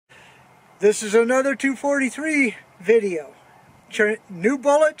This is another 243 video. New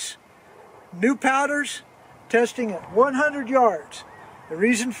bullets, new powders, testing at 100 yards. The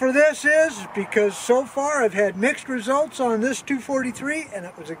reason for this is because so far I've had mixed results on this 243 and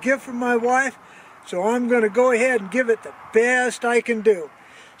it was a gift from my wife, so I'm going to go ahead and give it the best I can do.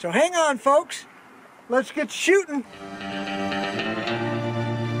 So hang on folks, let's get shooting.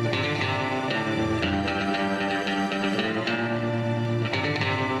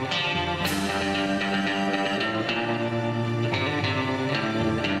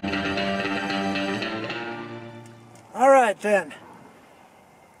 Alright then,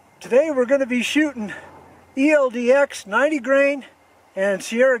 today we're going to be shooting ELD-X 90 grain and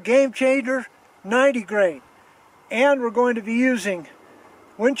Sierra Gamechanger 90 grain. And we're going to be using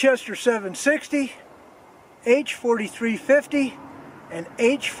Winchester 760, H4350, and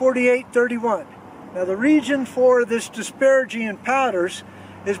H4831. Now the reason for this disparity in powders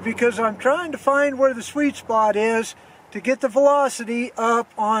is because I'm trying to find where the sweet spot is to get the velocity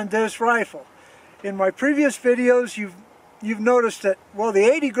up on this rifle. In my previous videos, you've noticed that, well, the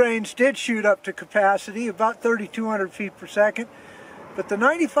 80 grains did shoot up to capacity, about 3,200 feet per second, but the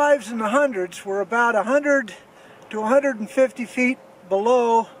 95s and the 100s were about 100 to 150 feet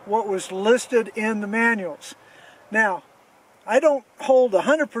below what was listed in the manuals. Now, I don't hold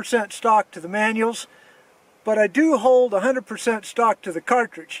 100% stock to the manuals, but I do hold 100% stock to the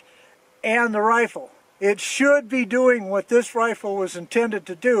cartridge and the rifle. It should be doing what this rifle was intended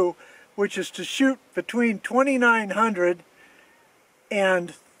to do, which is to shoot between 2,900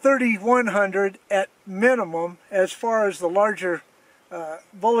 and 3,100 at minimum as far as the larger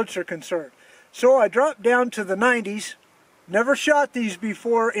bullets are concerned. So I dropped down to the 90s. Never shot these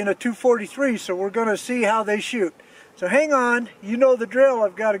before in a 243, so we're going to see how they shoot. So hang on, you know the drill.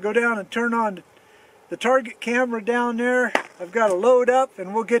 I've got to go down and turn on the target camera down there. I've got to load up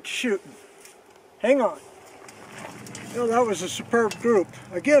and we'll get to shooting. Hang on. Well, that was a superb group.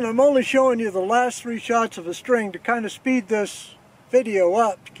 Again, I'm only showing you the last 3 shots of a string to kind of speed this video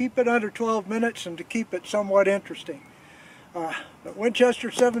up, to keep it under 12 minutes and to keep it somewhat interesting. But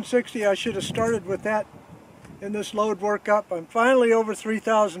Winchester 760, I should have started with that in this load workup. I'm finally over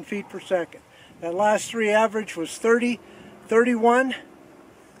 3,000 feet per second. That last 3 average was 30, 31,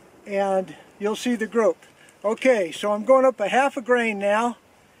 and you'll see the group. Okay, so I'm going up a half a grain now,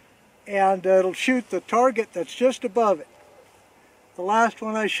 and it'll shoot the target that's just above it. The last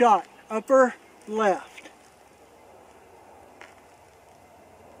one I shot, upper left.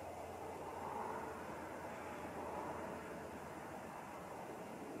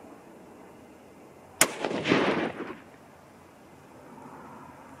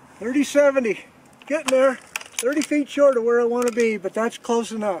 .30-70, getting there. 30 feet short of where I want to be, but that's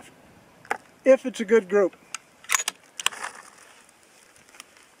close enough. If it's a good group.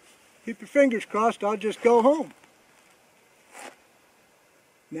 Keep your fingers crossed, I'll just go home.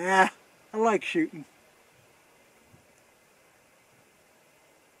 Nah, I like shooting.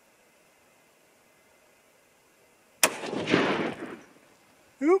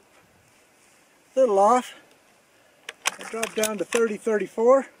 Oop, little off. I dropped down to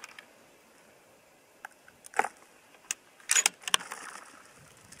 30-34.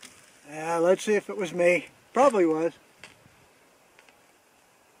 Let's see if it was me. Probably was.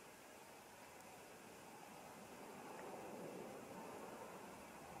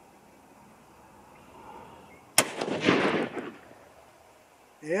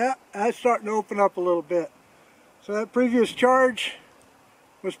 Yeah, that's starting to open up a little bit. So that previous charge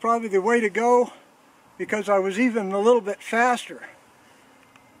was probably the way to go because I was even a little bit faster.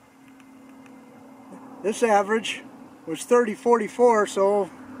 This average was 30-44, so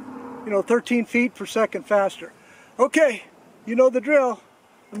 13 feet per second faster. Okay, you know the drill.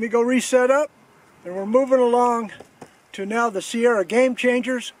 Let me go reset up, and we're moving along to now the Sierra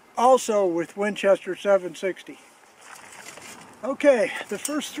Gamechangers, also with Winchester 760. Okay, the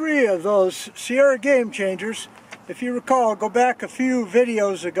first 3 of those Sierra Gamechangers, if you recall, go back a few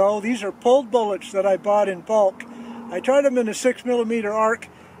videos ago. These are pulled bullets that I bought in bulk. I tried them in a 6mm arc,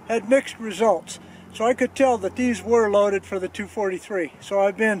 had mixed results. So I could tell that these were loaded for the 243. So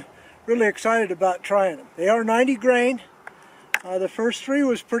I've been really excited about trying them. They are 90 grain. The first 3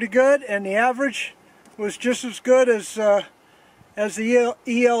 was pretty good, and the average was just as good as the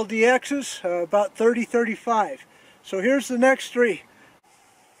ELD-X's, about 30-35. So here's the next 3.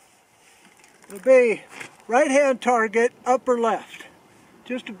 It'll be right-hand target, upper left,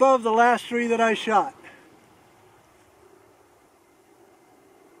 just above the last 3 that I shot.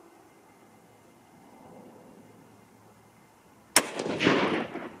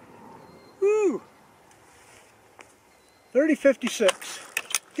 Woo! 30-56.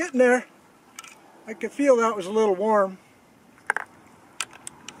 Getting there. I could feel that was a little warm.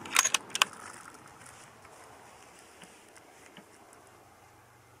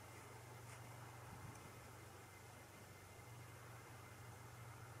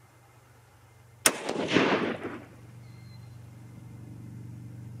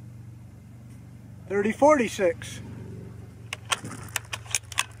 .30-46.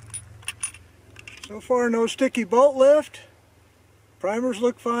 So far no sticky bolt lift. Primers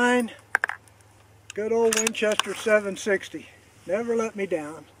look fine. Good old Winchester 760. Never let me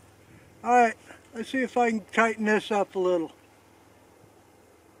down. Alright, let's see if I can tighten this up a little.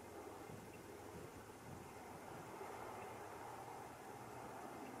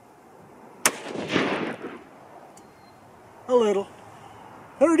 A little.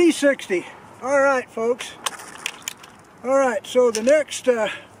 30-60. Alright folks. Alright, so the next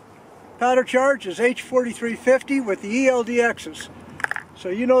powder charge is H4350 with the ELD-X's. So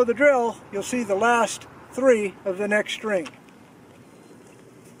you know the drill. You'll see the last three of the next string.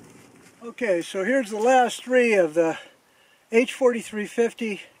 Okay, so here's the last three of the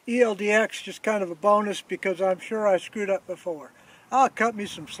H4350 ELD-X, just kind of a bonus because I'm sure I screwed up before. I'll cut me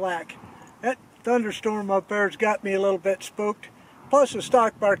some slack. That thunderstorm up there's got me a little bit spooked. Plus the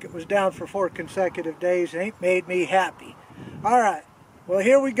stock market was down for 4 consecutive days. Ain't made me happy. Alright, well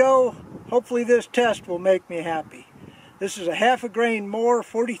here we go. Hopefully this test will make me happy. This is a half a grain more,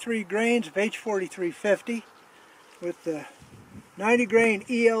 43 grains of H4350 with the 90 grain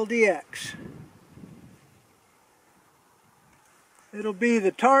ELD-X. It'll be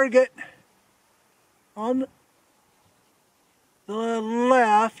the target on the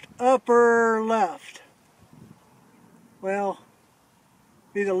left, upper left. Well,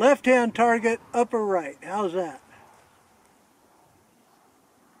 be the left-hand target, upper right. How's that?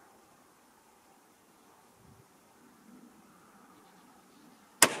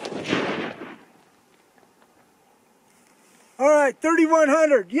 Alright,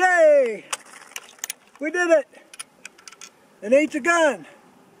 3100. Yay! We did it! It ain't the gun.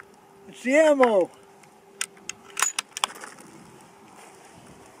 It's the ammo.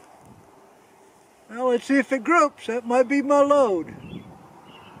 Well, let's see if it groups. That might be my load.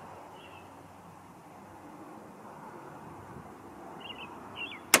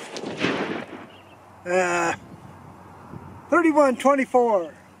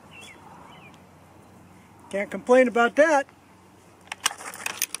 31-24. Can't complain about that.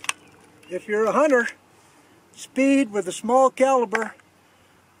 If you're a hunter, speed with a small caliber,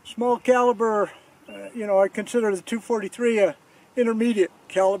 you know, I consider the 243 a intermediate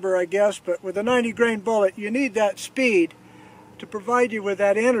caliber, I guess, but with a 90 grain bullet, you need that speed to provide you with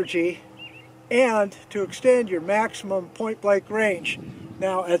that energy and to extend your maximum point-blank range.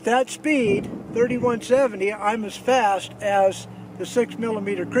 Now, at that speed, 3170, I'm as fast as the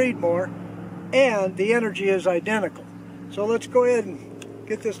 6mm Creedmoor, and the energy is identical. So let's go ahead and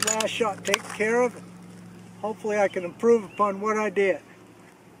get this last shot taken care of. Hopefully I can improve upon what I did.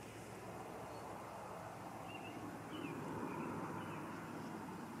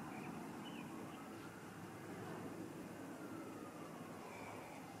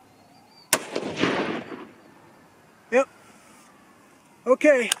 Yep.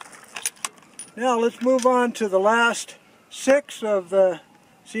 Okay. Now let's move on to the last 6 of the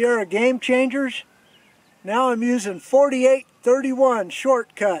Sierra Gamechangers. Now I'm using 48-31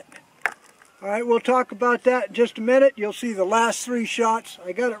 shortcut. Alright, we'll talk about that in just a minute. You'll see the last 3 shots.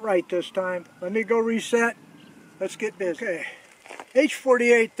 I got it right this time. Let me go reset. Let's get busy. Okay.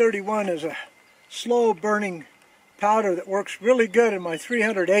 H48-31 is a slow burning powder that works really good in my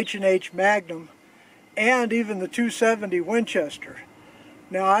 300 H&H Magnum and even the 270 Winchester.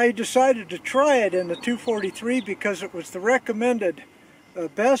 Now I decided to try it in the 243 because it was the recommended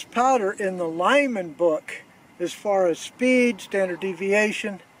best powder in the Lyman book as far as speed, standard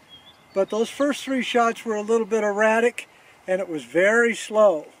deviation. But those first 3 shots were a little bit erratic and it was very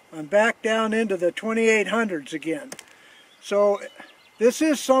slow. I'm back down into the 2800s again. So this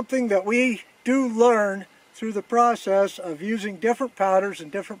is something that we do learn through the process of using different powders and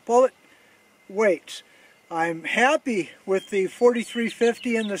different bullet weights. I'm happy with the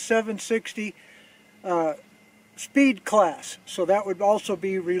 4350 and the 760 speed class. So that would also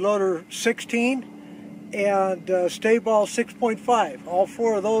be reloader 16 and stay ball 6.5. All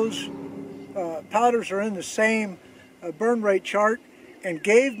 4 of those powders are in the same burn rate chart and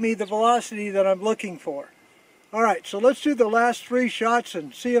gave me the velocity that I'm looking for. Alright, so let's do the last 3 shots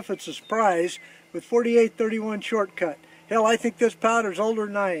and see if it's a surprise with 48-31 shortcut. Hell, I think this powder's older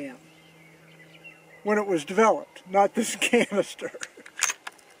than I am when it was developed, not this canister.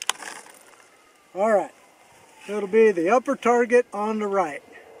 Alright, so it'll be the upper target on the right.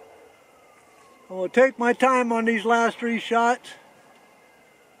 I will take my time on these last 3 shots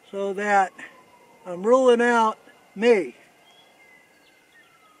so that I'm ruling out me.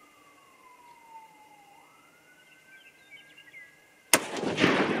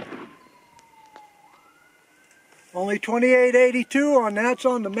 Only 2882 on that's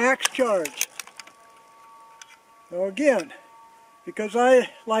on the max charge. Now again, because I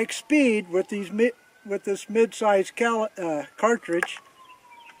like speed with this mid-size cartridge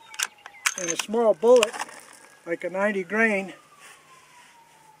and a small bullet like a 90 grain,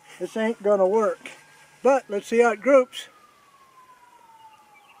 this ain't gonna work. But let's see how it groups.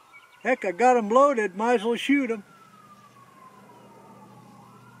 Heck, I got them loaded, might as well shoot them.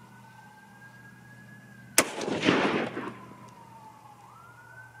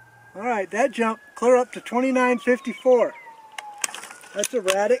 Alright, that jumped clear up to 2954. That's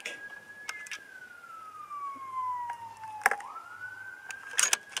erratic.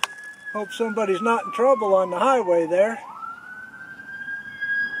 Hope somebody's not in trouble on the highway there.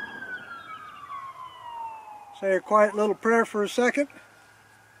 Say a quiet little prayer for a second.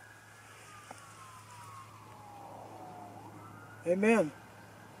 Amen.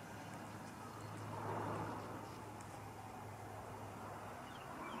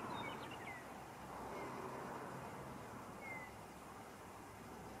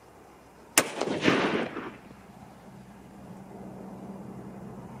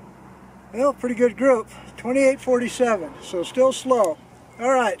 Well, pretty good group, 2847, so still slow.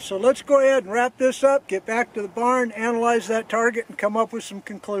 Alright, so let's go ahead and wrap this up, get back to the barn, analyze that target, and come up with some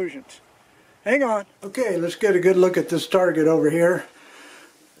conclusions. Hang on. Okay, let's get a good look at this target over here.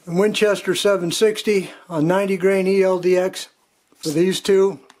 The Winchester 760 on 90 grain ELD-X for these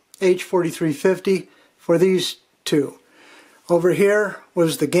two, H4350 for these two. Over here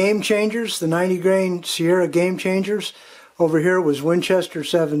was the Gamechangers, the 90 grain Sierra Gamechangers. Over here was Winchester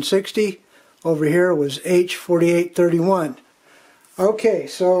 760. Over here was H4831. Okay,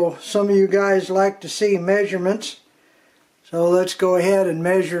 so some of you guys like to see measurements. So let's go ahead and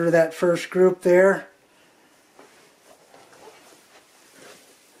measure that first group there.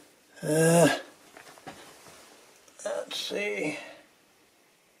 Let's see.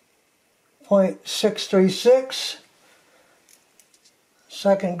 0.636.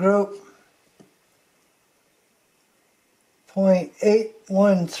 Second group.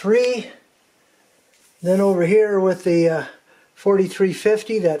 0.813. Then over here with the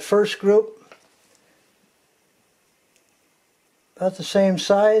 4350, that first group, about the same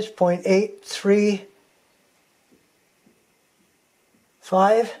size,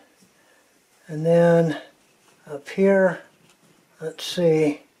 0.835. And then up here, let's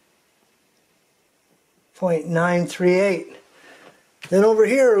see, 0.938. Then over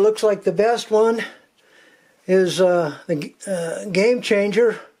here, it looks like the best one is the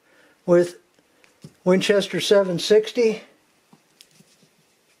Gamechanger with Winchester 760,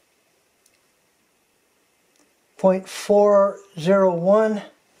 0.401,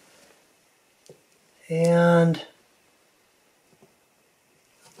 and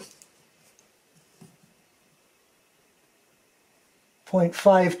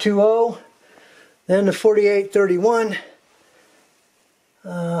 0.520. Then the 4831.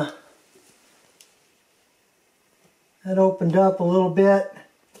 That opened up a little bit.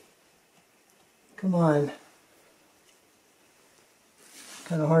 Come on.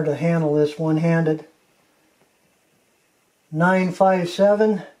 Kind of hard to handle this one-handed.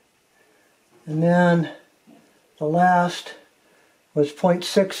 957. And then the last was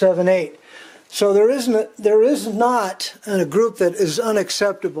 0.678. So there is not a group that is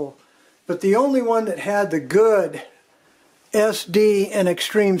unacceptable. But the only one that had the good SD and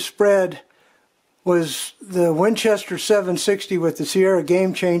extreme spread was the Winchester 760 with the Sierra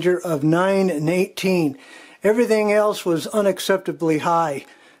Gamechanger of 9 and 18. Everything else was unacceptably high.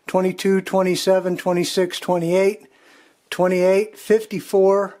 22, 27, 26, 28, 28,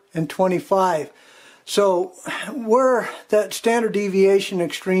 54, and 25. So where that standard deviation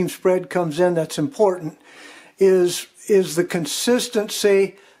extreme spread comes in that's important is the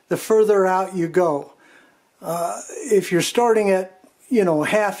consistency the further out you go. If you're starting at, you know,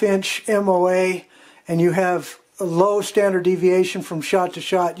 half-inch MOA and you have a low standard deviation from shot to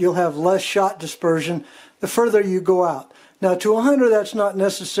shot, you'll have less shot dispersion the further you go out. Now to a hunter, that's not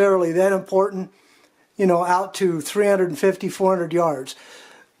necessarily that important, you know, out to 350, 400 yards.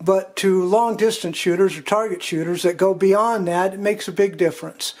 But to long-distance shooters or target shooters that go beyond that, it makes a big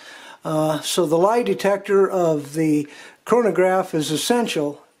difference. So the lie detector of the chronograph is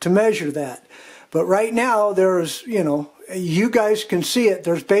essential to measure that. But right now, there's, you know, you guys can see it.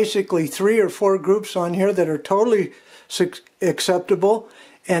 There's basically 3 or 4 groups on here that are totally acceptable.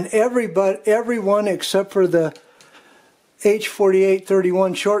 and everyone except for the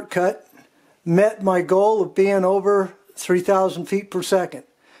H4831 shortcut met my goal of being over 3,000 feet per second.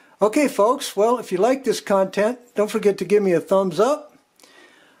 Okay folks, well, if you like this content, don't forget to give me a thumbs up.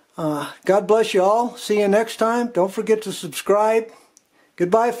 God bless you all. See you next time. Don't forget to subscribe.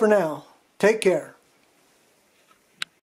 Goodbye for now. Take care.